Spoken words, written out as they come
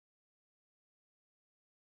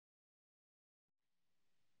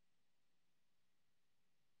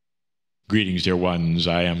Greetings, dear ones.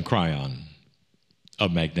 I am Kryon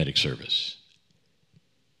of Magnetic Service.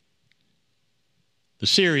 The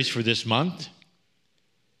series for this month,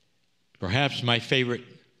 perhaps my favorite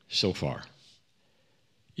so far,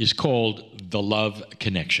 is called The Love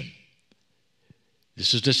Connection.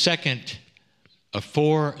 This is the second of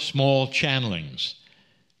 4 small channelings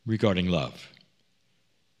regarding love.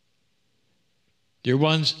 Dear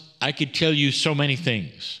ones, I could tell you so many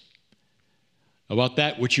things about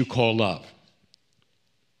that which you call love,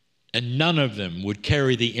 and none of them would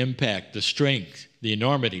carry the impact, the strength, the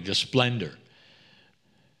enormity, the splendor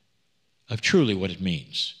of truly what it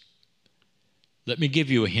means. Let me give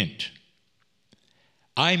you a hint.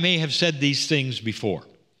 I may have said these things before,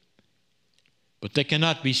 but they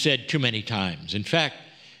cannot be said too many times. In fact,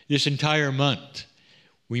 this entire month,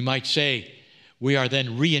 we might say, we are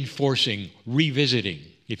then reinforcing, revisiting,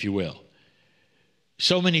 if you will,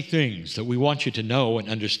 so many things that we want you to know and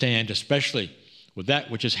understand, especially with that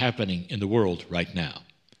which is happening in the world right now.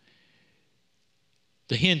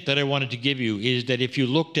 The hint that I wanted to give you is that if you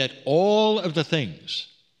looked at all of the things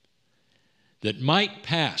that might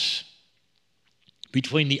pass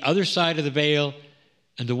between the other side of the veil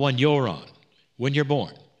and the one you're on when you're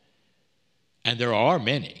born, and there are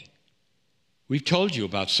many, we've told you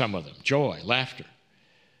about some of them: joy, laughter.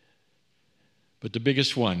 But the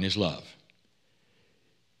biggest one is love.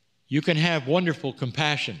 You can have wonderful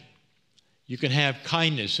compassion. You can have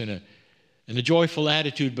kindness and a joyful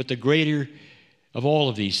attitude, but the greater of all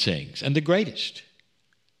of these things, and the greatest,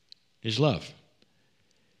 is love.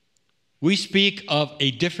 We speak of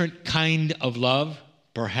a different kind of love,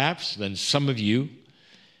 perhaps, than some of you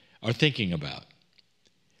are thinking about.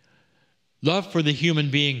 Love for the human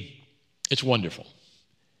being, it's wonderful.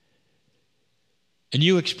 And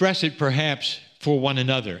you express it perhaps for one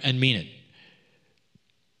another and mean it.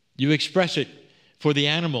 You express it for the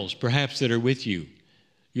animals, perhaps, that are with you.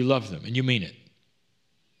 You love them, and you mean it.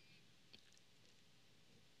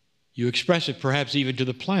 You express it perhaps even to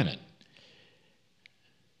the planet.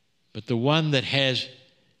 But the one that has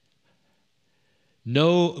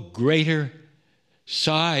no greater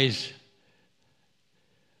size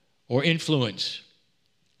or influence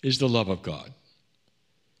is the love of God.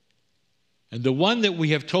 And the one that we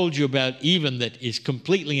have told you about, even that is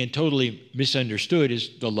completely and totally misunderstood, is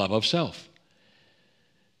the love of self.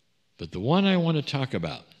 But the one I want to talk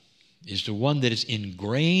about is the one that is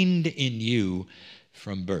ingrained in you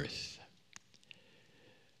from birth.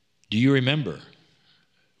 Do you remember?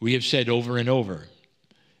 We have said over and over,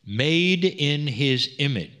 made in His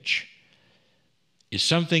image is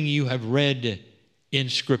something you have read in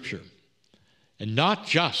Scripture. And not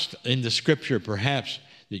just in the Scripture, perhaps,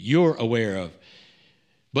 that you're aware of,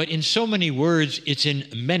 but in so many words, it's in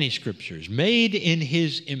many Scriptures. Made in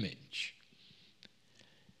His image.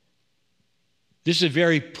 This is a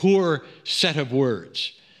very poor set of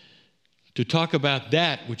words to talk about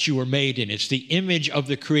that which you were made in. It's the image of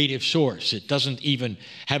the creative source. It doesn't even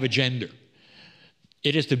have a gender.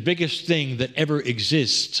 It is the biggest thing that ever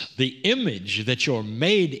exists. The image that you're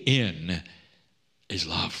made in is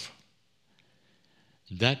love.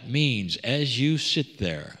 That means as you sit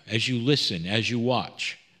there, as you listen, as you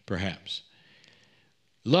watch, perhaps,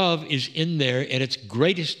 love is in there at its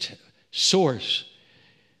greatest source,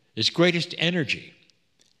 its greatest energy.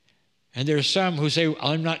 And there are some who say,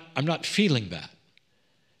 I'm not feeling that.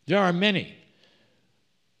 There are many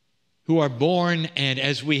who are born, and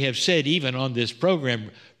as we have said even on this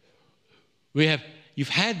program, you've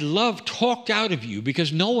had love talked out of you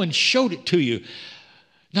because no one showed it to you.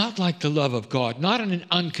 Not like the love of God, not in an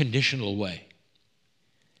unconditional way.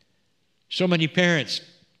 So many parents,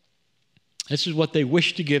 this is what they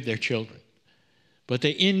wish to give their children, but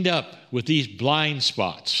they end up with these blind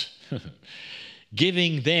spots,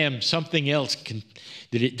 giving them something else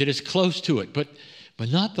that is close to it, but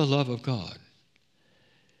not the love of God.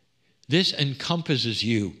 This encompasses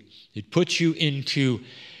you. It puts you into,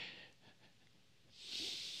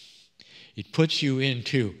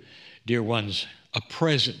 dear ones, a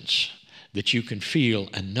presence that you can feel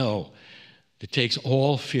and know that takes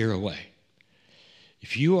all fear away.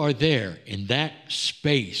 If you are there in that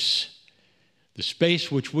space, the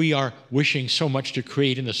space which we are wishing so much to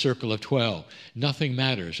create in the circle of 12, nothing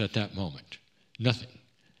matters at that moment. Nothing.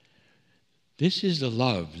 This is the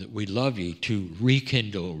love that we love you to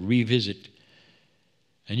rekindle, revisit.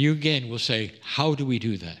 And you again will say, how do we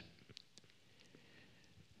do that?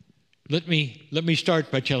 Let me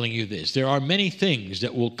start by telling you this. There are many things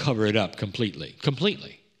that will cover it up completely.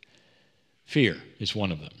 Completely. Fear is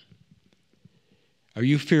one of them. Are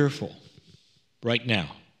you fearful right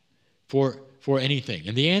now for anything?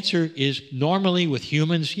 And the answer is normally with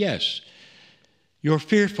humans, yes. You're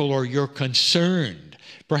fearful or you're concerned.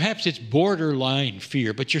 Perhaps it's borderline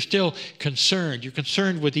fear, but you're still concerned. You're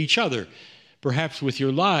concerned with each other, perhaps with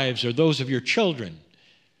your lives or those of your children,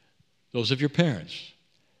 those of your parents,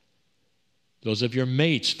 those of your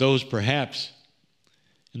mates, those perhaps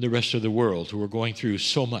in the rest of the world who are going through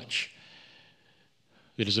so much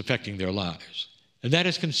that is affecting their lives. And that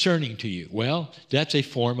is concerning to you. Well, that's a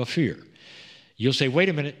form of fear. You'll say, wait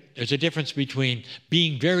a minute, there's a difference between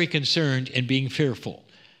being very concerned and being fearful.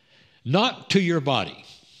 Not to your body,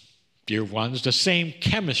 dear ones, the same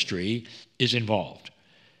chemistry is involved.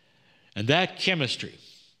 And that chemistry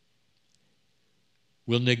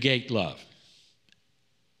will negate love.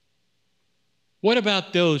 What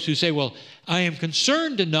about those who say, well, I am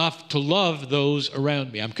concerned enough to love those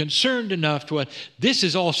around me. I'm concerned enough to... This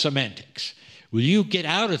is all semantics. Will you get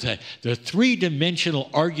out of the three-dimensional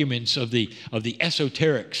arguments of the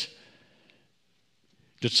esoterics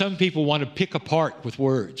that some people want to pick apart with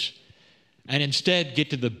words and instead get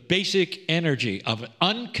to the basic energy of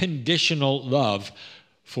unconditional love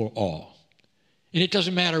for all? And it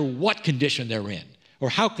doesn't matter what condition they're in or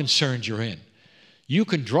how concerned you're in. You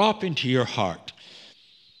can drop into your heart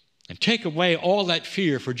and take away all that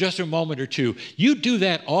fear for just a moment or two. You do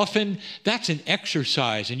that often, that's an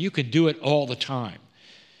exercise, and you can do it all the time.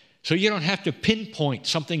 So you don't have to pinpoint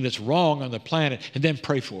something that's wrong on the planet and then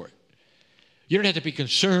pray for it. You don't have to be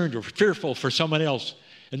concerned or fearful for someone else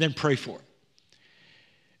and then pray for it.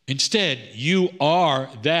 Instead, you are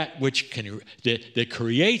that which that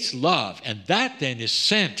creates love, and that then is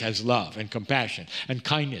sent as love and compassion and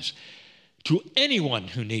kindness to anyone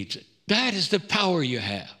who needs it. That is the power you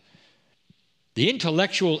have. The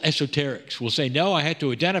intellectual esoterics will say, no, I had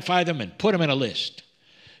to identify them and put them in a list.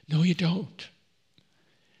 No, you don't.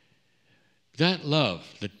 That love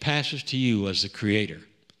that passes to you as the Creator,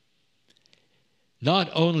 not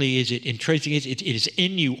only is it intrinsic, it is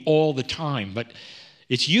in you all the time, but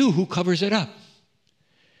it's you who covers it up.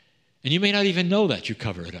 And you may not even know that you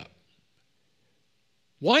cover it up.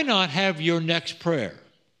 Why not have your next prayer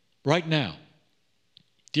right now?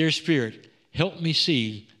 Dear Spirit, help me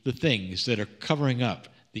see the things that are covering up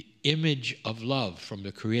the image of love from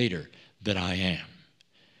the Creator that I am,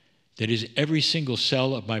 that is every single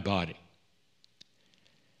cell of my body.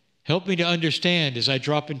 Help me to understand as I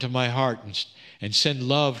drop into my heart and send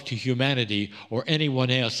love to humanity or anyone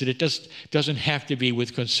else that it doesn't have to be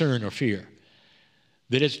with concern or fear,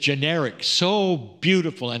 that it's generic, so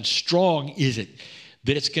beautiful and strong is it,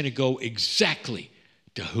 that it's going to go exactly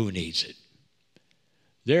to who needs it.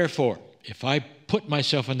 Therefore, if I put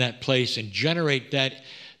myself in that place and generate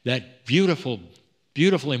that beautiful,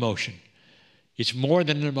 beautiful emotion, it's more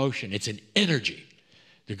than an emotion. It's an energy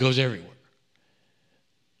that goes everywhere.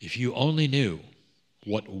 If you only knew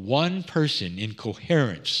what one person in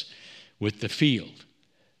coherence with the field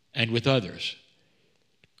and with others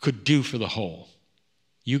could do for the whole.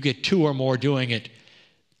 You get two or more doing it,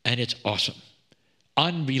 and it's awesome.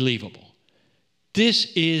 Unbelievable.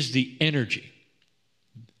 This is the energy.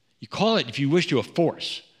 You call it, if you wish to, a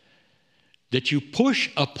force that you push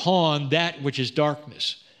upon that which is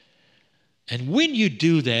darkness. And when you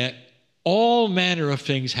do that, all manner of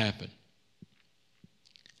things happen.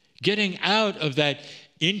 Getting out of that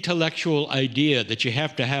intellectual idea that you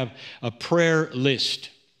have to have a prayer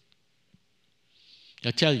list.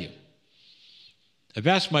 I tell you, I've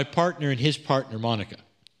asked my partner and his partner, Monika,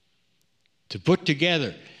 to put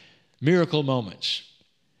together miracle moments.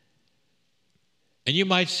 And you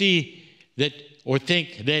might see that or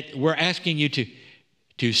think that we're asking you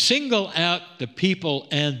to single out the people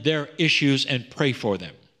and their issues and pray for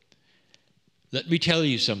them. Let me tell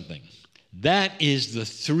you something. That is the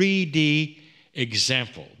 3D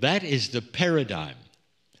example. That is the paradigm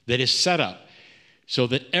that is set up so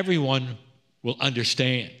that everyone will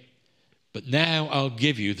understand. But now I'll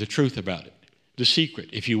give you the truth about it, the secret,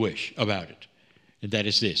 if you wish, about it. And that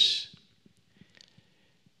is this.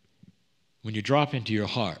 When you drop into your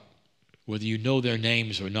heart, whether you know their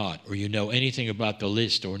names or not, or you know anything about the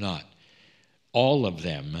list or not, all of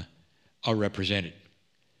them are represented.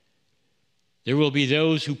 There will be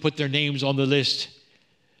those who put their names on the list,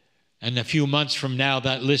 and a few months from now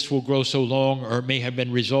that list will grow so long, or it may have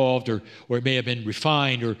been resolved, or it may have been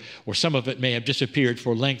refined, or some of it may have disappeared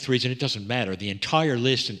for length reason. It doesn't matter. The entire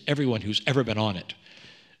list and everyone who's ever been on it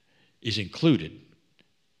is included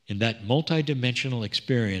in that multidimensional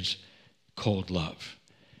experience called love.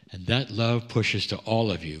 And that love pushes to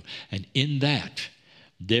all of you. And in that,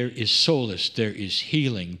 there is solace, there is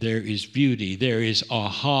healing, there is beauty, there is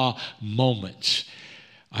aha moments.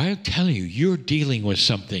 I'll tell you, you're dealing with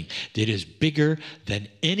something that is bigger than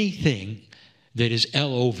anything that is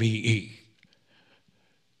LOVE.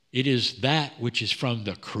 It is that which is from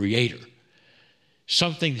the Creator.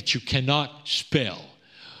 Something that you cannot spell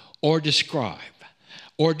or describe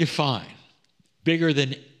or define. Bigger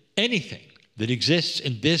than anything that exists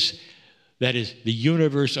in this, that is the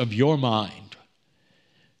universe of your mind,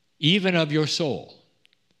 even of your soul.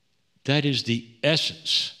 That is the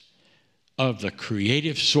essence of the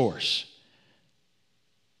creative source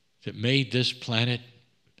that made this planet,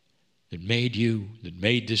 that made you, that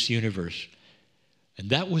made this universe. And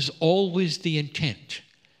that was always the intent,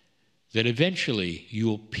 that eventually you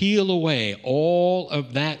will peel away all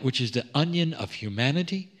of that which is the onion of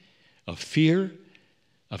humanity, of fear,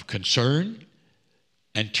 of concern,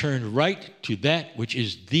 and turn right to that which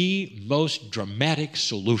is the most dramatic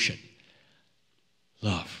solution: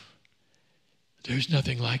 love. There's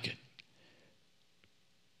nothing like it.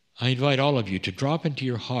 I invite all of you to drop into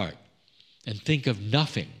your heart and think of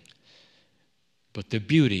nothing but the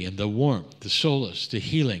beauty and the warmth, the solace, the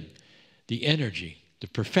healing, the energy, the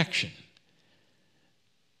perfection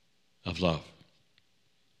of love.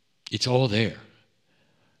 It's all there.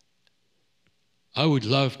 I would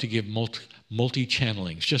love to give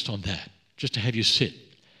multi-channelings just on that, just to have you sit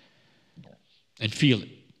and feel it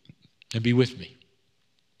and be with me.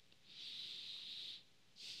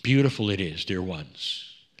 Beautiful it is, dear ones.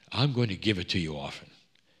 I'm going to give it to you often.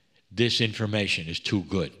 This information is too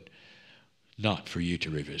good not for you to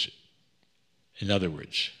revisit. In other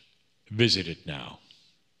words, visit it now.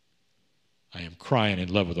 I am crying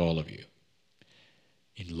in love with all of you.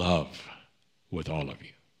 In love with all of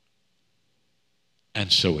you.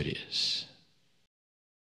 And so it is.